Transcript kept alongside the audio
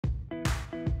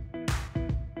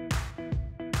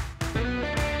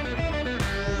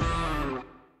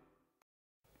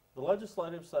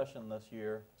legislative session this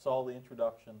year saw the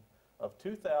introduction of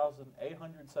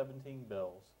 2,817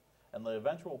 bills and the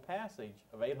eventual passage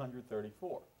of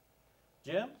 834.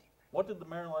 Jim, what did the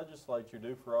Maryland legislature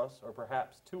do for us, or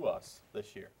perhaps to us,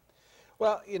 this year?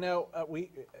 Well, you know,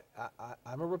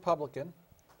 I'm a Republican.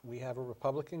 We have a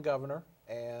Republican governor,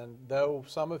 and though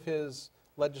some of his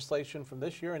legislation from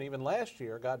this year and even last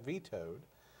year got vetoed,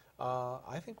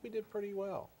 I think we did pretty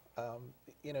well.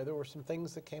 You know, there were some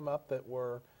things that came up that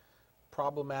were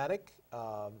problematic.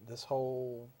 This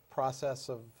whole process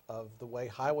of the way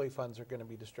highway funds are going to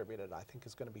be distributed, I think,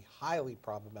 is going to be highly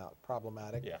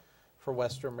problematic for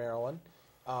Western Maryland.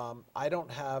 I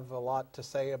don't have a lot to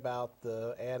say about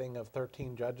the adding of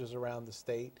 13 judges around the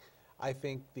state. I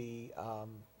think the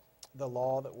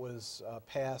law that was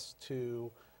passed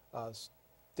to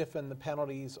stiffen the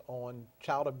penalties on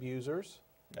child abusers.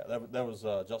 Yeah, that was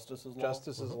Justice's law?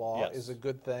 Justice's law is a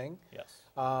good thing. Yes.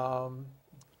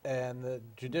 And the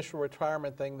judicial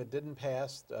retirement thing that didn't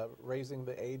pass, raising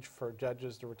the age for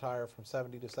judges to retire from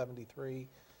 70 to 73,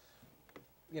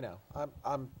 you know,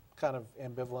 I'm kind of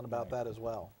ambivalent about that as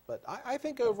well. But I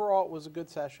think overall it was a good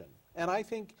session. And I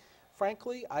think,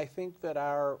 frankly, I think that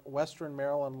our Western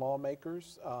Maryland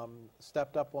lawmakers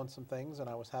stepped up on some things, and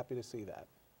I was happy to see that.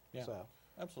 Yeah. So.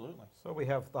 Absolutely. So we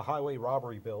have the highway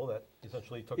robbery bill that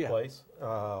essentially took place.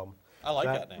 I like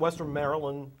that name. Western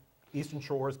Maryland, Eastern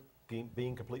Shores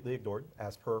being completely ignored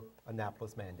as per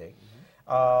Annapolis mandate.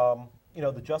 You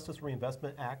know, the Justice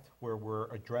Reinvestment Act, where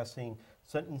we're addressing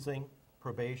sentencing,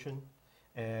 probation,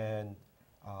 and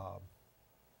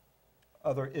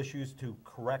other issues to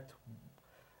correct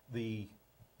the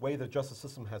way the justice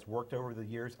system has worked over the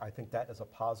years. I think that is a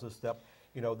positive step.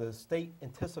 You know, the state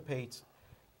anticipates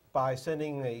by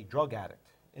sending a drug addict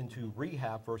into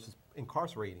rehab versus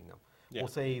incarcerating them, will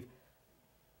save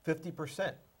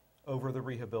 50% over the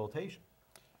rehabilitation.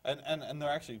 And there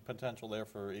actually potential there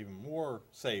for even more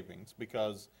savings,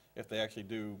 because if they actually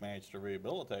do manage to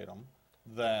rehabilitate them,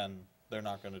 then they're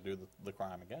not going to do the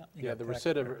crime again. Yeah, the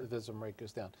recidivism rate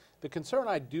goes down. The concern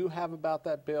I do have about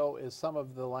that bill is some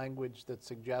of the language that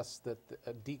suggests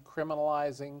that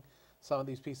decriminalizing some of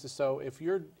these pieces. So if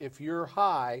you're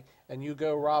high and you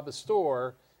go rob a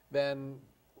store, then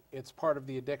it's part of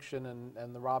the addiction,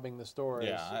 and the robbing the store.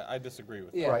 Yeah, I disagree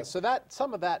with that. Yeah, so that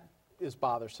some of that is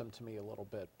bothersome to me a little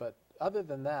bit. But other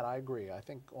than that, I agree. I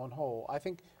think on whole, I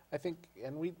think,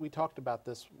 and we talked about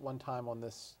this one time on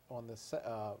this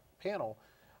panel.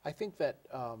 I think that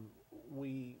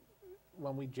when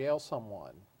we jail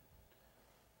someone,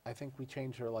 I think we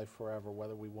change their life forever,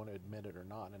 whether we want to admit it or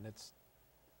not. And it's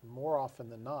more often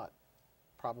than not,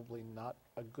 probably not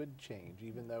a good change,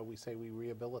 even though we say we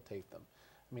rehabilitate them.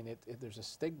 I mean, there's a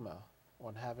stigma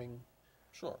on having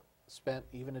spent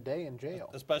even a day in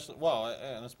jail. Especially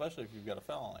if you've got a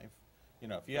felony. You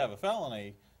know, if you have a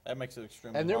felony, that makes it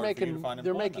extremely hard for you to find employment.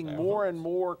 They're making more and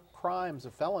more crimes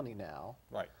a felony now.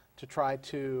 Right. To try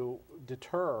to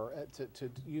deter,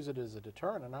 to use it as a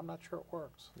deterrent, and I'm not sure it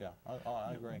works. Yeah,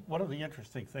 I agree. One of the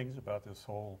interesting things about this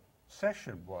whole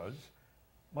session was,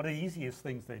 one of the easiest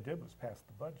things they did was pass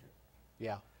the budget.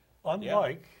 Yeah.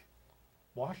 Unlike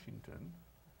Washington,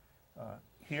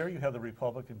 here you have the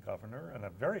Republican governor and a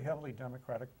very heavily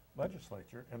Democratic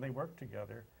legislature, and they work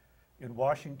together. In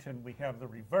Washington, we have the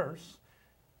reverse,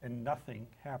 and nothing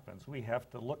happens. We have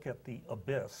to look at the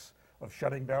abyss of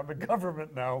shutting down the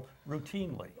government now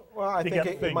routinely. Well, I think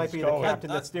it might be the captain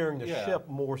that's steering the ship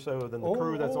more so than the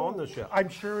crew that's on the ship. I'm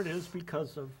sure it is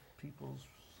because of people's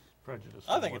prejudice.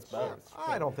 I think it's both.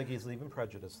 I don't think he's leaving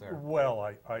prejudice there. Well,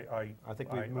 I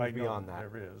think we've moved beyond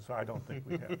that. There is. I don't think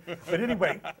we have. But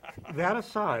anyway, that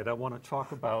aside, I want to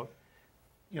talk about,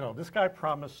 you know, this guy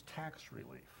promised tax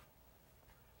relief.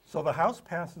 So the House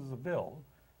passes a bill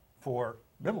for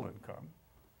middle income,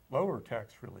 lower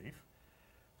tax relief.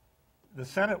 The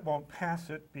Senate won't pass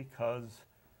it because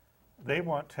they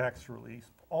want tax relief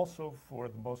also for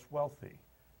the most wealthy.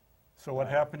 So what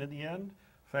happened in the end?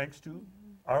 Thanks to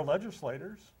our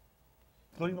legislators,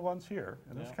 including the ones here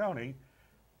in this county,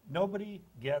 nobody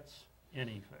gets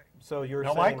anything. So you're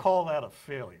saying, I call that a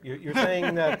failure. You're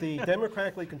saying that the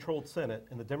democratically controlled Senate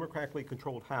and the democratically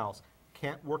controlled House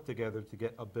can't work together to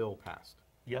get a bill passed?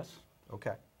 Yes.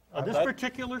 Okay. In this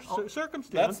particular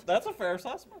circumstance. That's a fair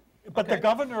assessment. But the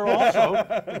governor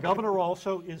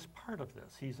also is part of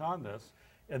this. He's on this,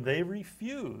 and they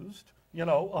refused, you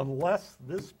know, unless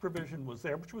this provision was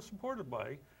there, which was supported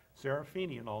by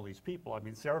Serafini and all these people. I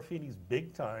mean, Serafini's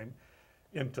big time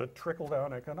into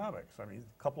trickle-down economics. I mean,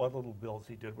 a couple of little bills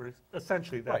he did were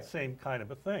essentially that same kind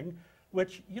of a thing,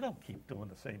 which you don't keep doing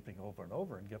the same thing over and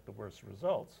over and get the worst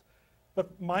results. But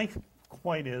my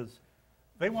point is,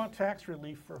 They want tax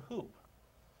relief for who?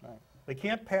 Right. They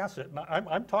can't pass it. Now,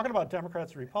 I'm talking about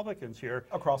Democrats and Republicans here.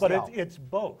 Across but the aisle. it's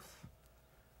both.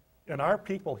 And our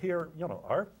people here, you know,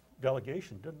 our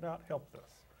delegation did not help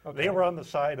this. Okay. They were on the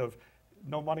side of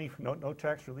no money, no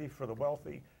tax relief for the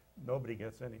wealthy. Nobody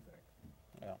gets anything.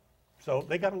 Yeah. So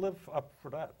they got to live up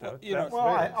for that. you know, That's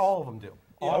Well, theirs. all of them do.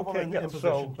 All of Okay, them in yeah, position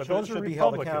so, but those are should be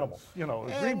held Republicans, accountable. you know,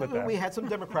 agree And with that. we had some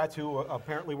Democrats who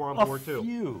apparently were on A board too.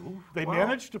 few. They Well,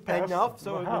 managed to pass enough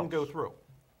so the it House. wouldn't go through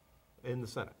in the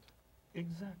Senate.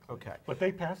 Exactly. Okay. But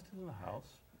they passed it in the House.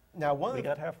 Now, We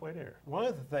got halfway there. one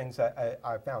of the things that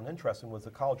I found interesting was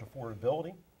the College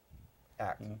Affordability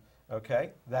Act,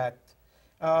 okay, that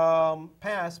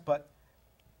passed, but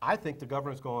I think the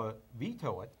governor's going to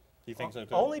veto it. You think so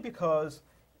too? Only because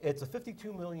it's a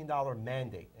 $52 million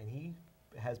mandate, and he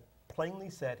has plainly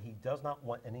said he does not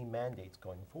want any mandates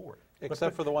going forward.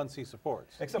 Except for the ones he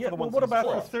supports. Except Yeah, for the well, ones what he about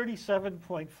supports.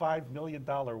 the $37.5 million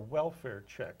welfare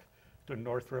check to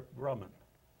Northrop Grumman?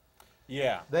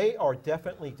 Yeah. They are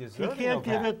definitely He deserving can't of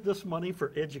give that. it this money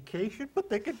for education, but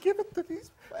they could give it to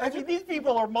these. I mean, these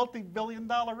people are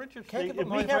multi-billion-dollar rich Can't estate, give and them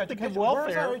we money for have to give education.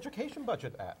 Where's our welfare. education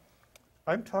budget at?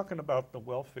 I'm talking about the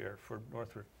welfare for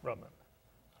Northrop Grumman.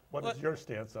 What is Let- your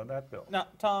stance on that bill? Now,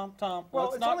 Tom, Well,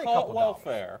 let's it's not only a call it couple dollars.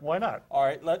 welfare. Why not? All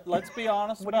right, let's be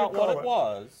honest What do you about what call it it?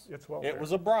 was. It's welfare. It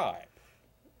was a bribe.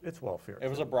 It's welfare. It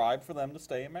was a bribe for them to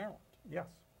stay in Maryland. Yes.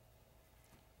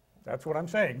 That's what I'm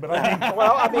saying, but I mean,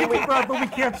 Well, I mean, but we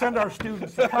can't send our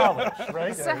students to college,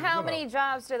 right? So how You know. many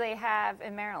jobs do they have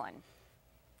in Maryland?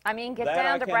 I mean, get That I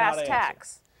down to cannot brass answer.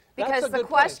 tacks. That's Because a the good point.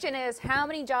 question is, how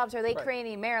many jobs are they Right.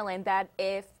 creating in Maryland that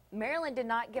if Maryland did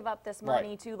not give up this money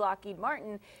Right. to Lockheed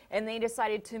Martin and they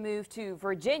decided to move to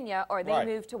Virginia or they Right.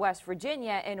 moved to West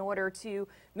Virginia in order to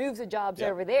move the jobs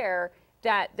Yep. over there,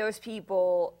 that those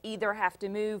people either have to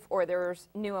move or there's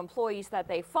new employees that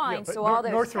they Yeah, find. but So all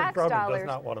those Northrop tax Grumman dollars does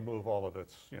not want to move all of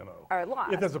its, you know. are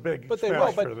lost. It is a big But they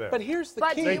expense will. for them. But here's the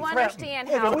But key. do you threaten. understand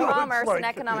You how know, it's commerce like- and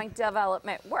economic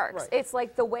development works? Right. It's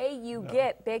like the way you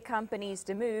get big companies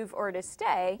to move or to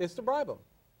stay Is to bribe them.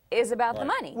 is about the Right.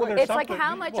 money. Well, there's It's like something-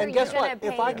 how much well, are And you guess going what? to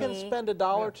pay If I can me? spend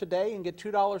 $1 today and get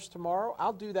 $2 tomorrow,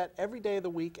 I'll do that every day of the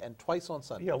week and twice on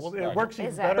Sundays. Yeah, well, it Right. works even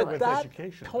Exactly. better But with that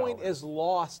education point dollars. is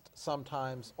lost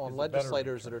sometimes on It's a better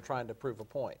legislators that return. are trying to prove a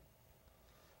point.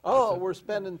 Oh, we're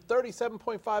spending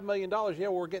 $37.5 million. Yeah,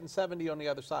 we're getting 70 on the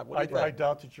other side. What do you I think?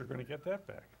 doubt that you're going to get that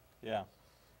back. Yeah.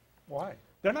 Why?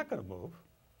 They're not going to move.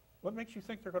 What makes you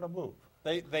think they're going to move?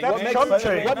 They That's may, Trump but they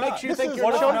change. may What not. makes you This think is you're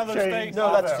What if not? another change. state No,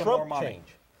 offers that's them more Trump money?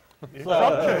 change.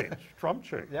 Trump change. Trump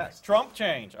change. Yes. Trump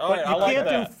change. All But right, you I like can't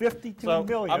that. do 52 so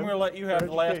million I'm going to let you have for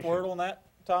the last education. word on that,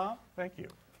 Tom. Thank you.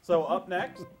 So up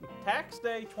next, Tax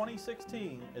Day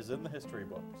 2016 is in the history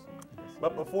books.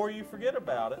 But before you forget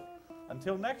about it,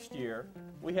 until next year,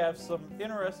 we have some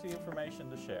interesting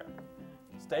information to share.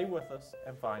 Stay with us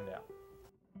and find out.